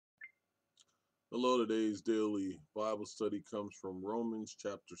Hello, today's daily Bible study comes from Romans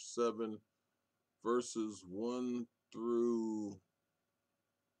chapter 7, verses 1 through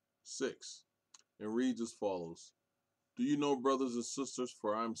 6, and reads as follows. Do you know, brothers and sisters,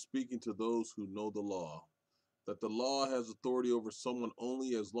 for I am speaking to those who know the law, that the law has authority over someone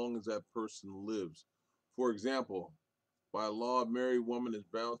only as long as that person lives. For example, by law, a married woman is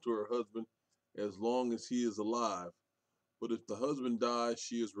bound to her husband as long as he is alive. But if the husband dies,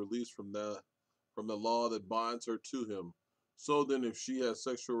 she is released from the law that binds her to him. So then, if she has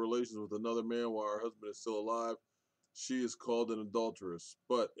sexual relations with another man while her husband is still alive, she is called an adulteress.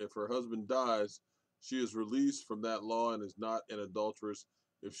 But if her husband dies, she is released from that law and is not an adulteress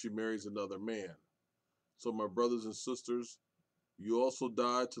if she marries another man. So, my brothers and sisters, you also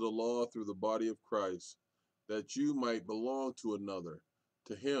died to the law through the body of Christ, that you might belong to another,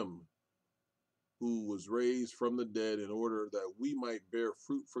 to him who was raised from the dead, in order that we might bear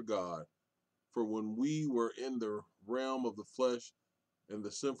fruit for God. For when we were in the realm of the flesh, and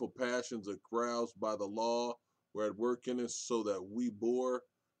the sinful passions aroused by the law were at work in us, so that we bore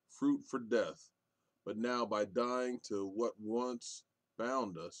fruit for death. But now, by dying to what once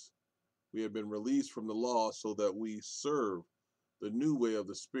bound us, we have been released from the law, so that we serve the new way of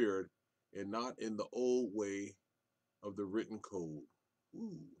the Spirit, and not in the old way of the written code.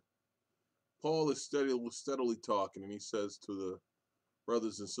 Ooh. Paul is steadily talking, and he says to the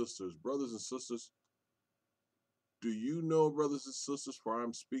brothers and sisters, do you know, brothers and sisters, for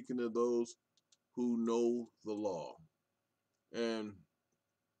I'm speaking to those who know the law. And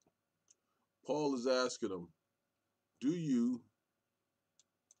Paul is asking them, do you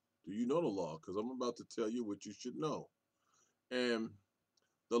do you know the law? Because I'm about to tell you what you should know. And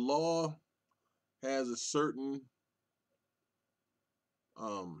the law has a certain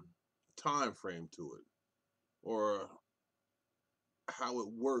um, time frame to it, or how it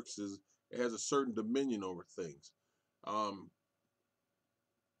works is it has a certain dominion over things. Um,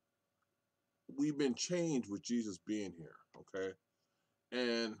 we've been changed with Jesus being here, okay?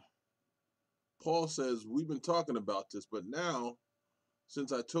 And Paul says we've been talking about this, but now,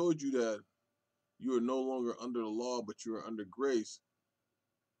 since I told you that you are no longer under the law, but you are under grace,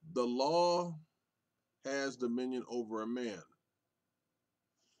 the law has dominion over a man.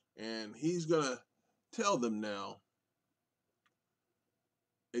 And he's going to tell them now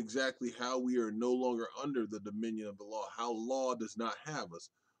exactly how we are no longer under the dominion of the law, how law does not have us.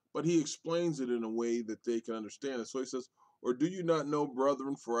 But he explains it in a way that they can understand it. So he says, or do you not know,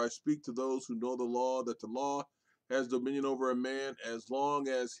 brethren, for I speak to those who know the law, that the law has dominion over a man as long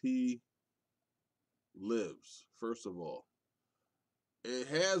as he lives, first of all. It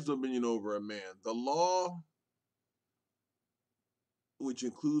has dominion over a man. The law, which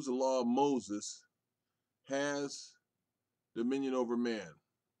includes the law of Moses, has dominion over man.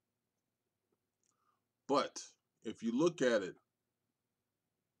 But if you look at it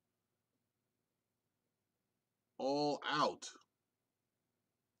all out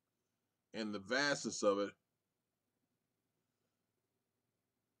and the vastness of it,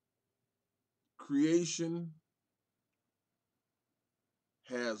 creation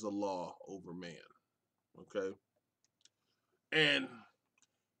has a law over man. Okay? And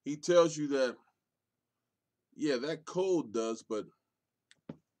he tells you that, yeah, that code does, but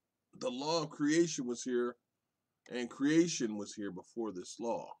the law of creation was here, and creation was here before this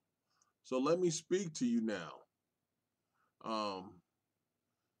law. So let me speak to you now. Um,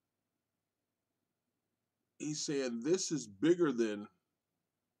 he's saying this is bigger than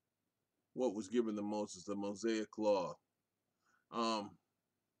what was given to Moses, the Mosaic law. Um,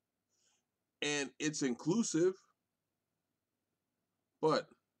 and it's inclusive, but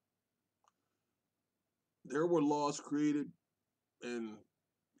there were laws created and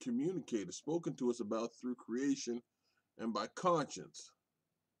communicated, spoken to us about through creation and by conscience.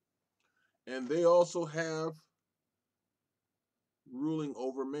 And they also have ruling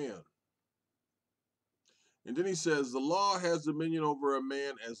over man. And then he says, the law has dominion over a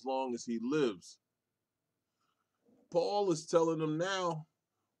man as long as he lives. Paul is telling them now,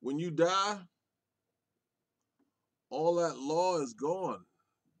 when you die, all that law is gone.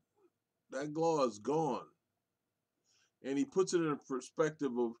 That law is gone. And he puts it in a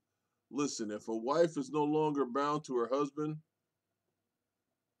perspective of, listen, if a wife is no longer bound to her husband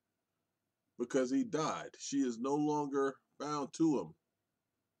because he died, she is no longer bound to him.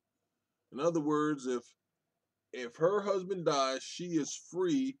 In other words, if her husband dies, she is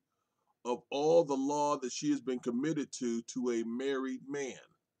free of all the law that she has been committed to a married man,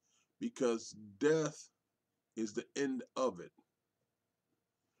 because death is the end of it.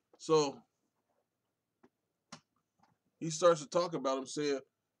 So he starts to talk about him, saying,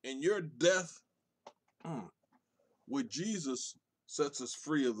 in your death with Jesus sets us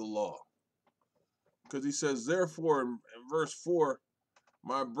free of the law. Because he says, therefore, in verse 4,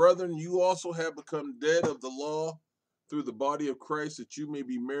 my brethren, you also have become dead of the law through the body of Christ, that you may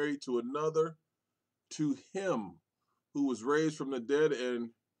be married to another, to him who was raised from the dead, and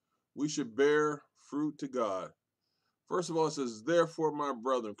we should bear fruit to God. First of all, it says, therefore, my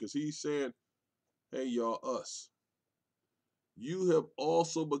brethren, because he's saying, hey, y'all, us. You have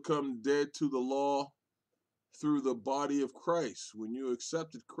also become dead to the law through the body of Christ. When you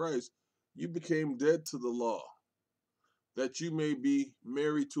accepted Christ, you became dead to the law, that you may be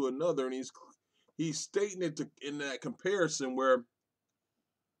married to another. And he's stating it in that comparison where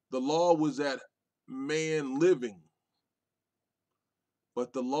the law was that man living,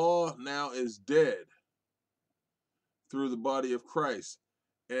 but the law now is dead through the body of Christ.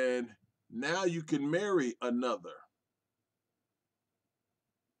 And now you can marry another.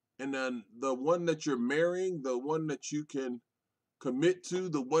 And then the one that you're marrying, the one that you can commit to,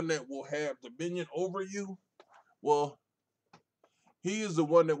 the one that will have dominion over you, well, he is the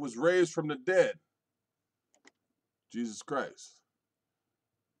one that was raised from the dead, Jesus Christ.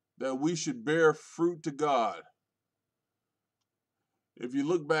 That we should bear fruit to God. If you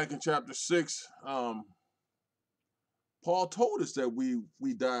look back in chapter 6, Paul told us that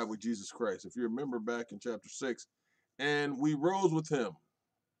we died with Jesus Christ. If you remember back in chapter 6, and we rose with him.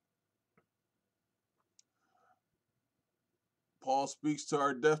 Paul speaks to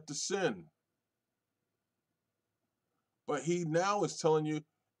our death to sin. But he now is telling you,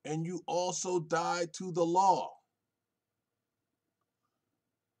 and you also died to the law.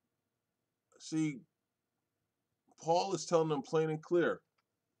 See, Paul is telling them plain and clear,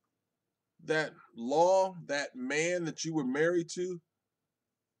 that law, that man that you were married to,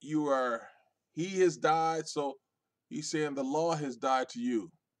 he has died, so he's saying the law has died to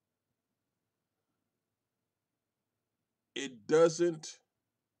you. It doesn't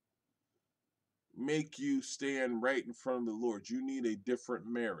make you stand right in front of the Lord. You need a different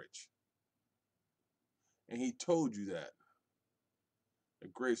marriage. And he told you that. A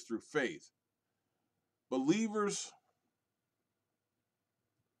grace through faith. Believers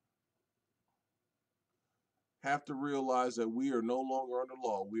have to realize that we are no longer under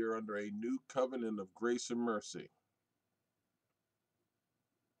law. We are under a new covenant of grace and mercy.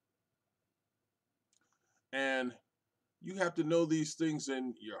 And you have to know these things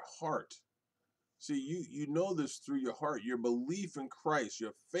in your heart. See, you know this through your heart, your belief in Christ,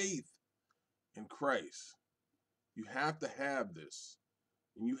 your faith in Christ. You have to have this,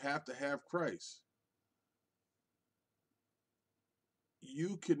 and you have to have Christ.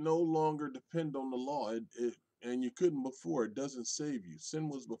 You can no longer depend on the law, and you couldn't before. It doesn't save you. Sin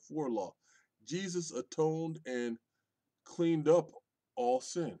was before law. Jesus atoned and cleaned up all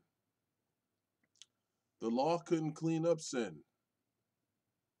sin. The law couldn't clean up sin.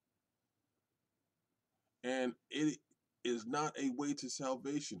 And it is not a way to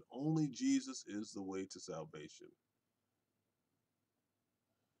salvation. Only Jesus is the way to salvation.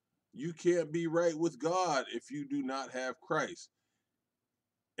 You can't be right with God if you do not have Christ.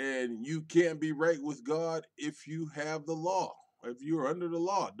 And you can't be right with God if you have the law, if you're under the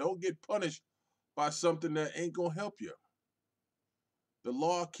law. Don't get punished by something that ain't going to help you. The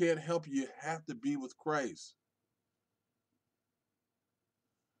law can't help you. You have to be with Christ.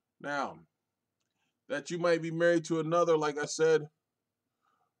 Now, that you might be married to another, like I said,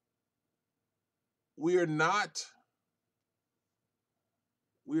 we are not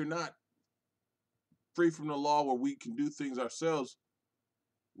free from the law where we can do things ourselves.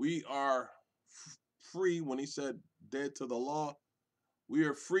 We are free, when he said dead to the law, we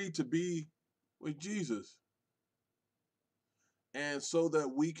are free to be with Jesus. And so that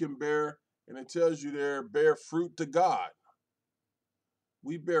we can bear, and it tells you there, bear fruit to God.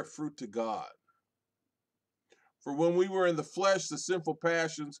 We bear fruit to God. For when we were in the flesh, the sinful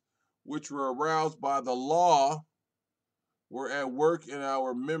passions which were aroused by the law were at work in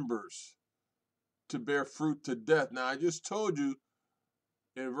our members to bear fruit to death. Now, I just told you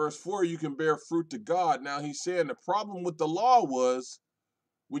in verse 4, you can bear fruit to God. Now, he's saying the problem with the law was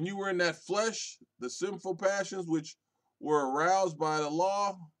when you were in that flesh, the sinful passions which were aroused by the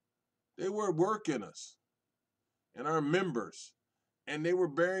law, they were at work in us and our members, and they were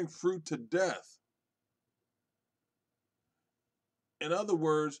bearing fruit to death. In other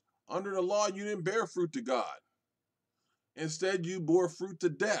words, under the law, you didn't bear fruit to God. Instead, you bore fruit to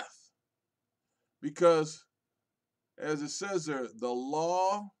death. Because, as it says there, the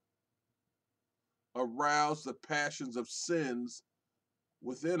law aroused the passions of sins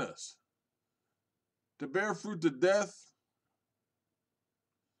within us. To bear fruit to death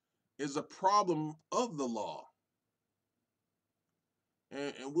is a problem of the law.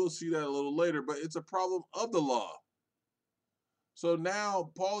 And we'll see that a little later, but it's a problem of the law. So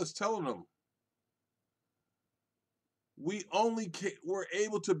now Paul is telling them, we only were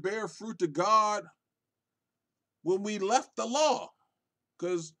able to bear fruit to God when we left the law.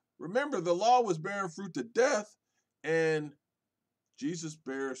 Because remember, the law was bearing fruit to death, and Jesus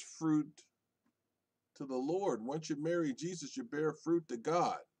bears fruit to the Lord. Once you marry Jesus, you bear fruit to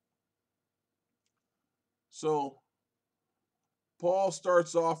God. So Paul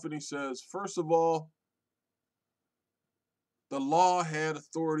starts off and he says, first of all, the law had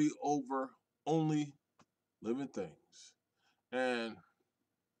authority over only living things. And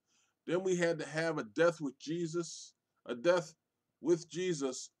then we had to have a death with Jesus that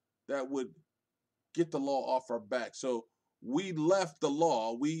would get the law off our back. So we left the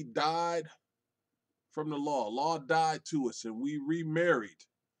law. We died from the law. Law died to us, and we remarried.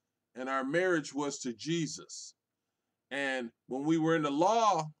 And our marriage was to Jesus. And when we were in the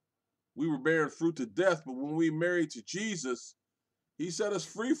law, we were bearing fruit to death. But when we married to Jesus, he set us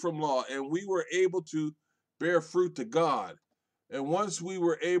free from law, and we were able to bear fruit to God. And once we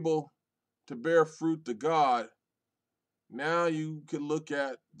were able to bear fruit to God, now you can look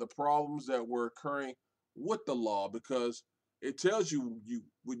at the problems that were occurring with the law, because it tells you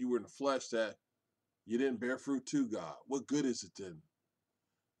when you were in the flesh that you didn't bear fruit to God. What good is it then?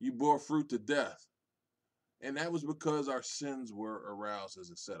 You bore fruit to death. And that was because our sins were aroused, as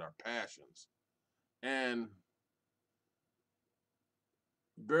it said, our passions. And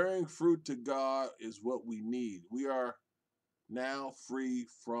bearing fruit to God is what we need. We are now free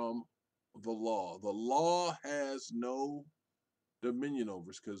from the law. The law has no dominion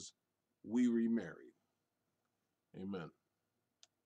over us because we remarried. Amen.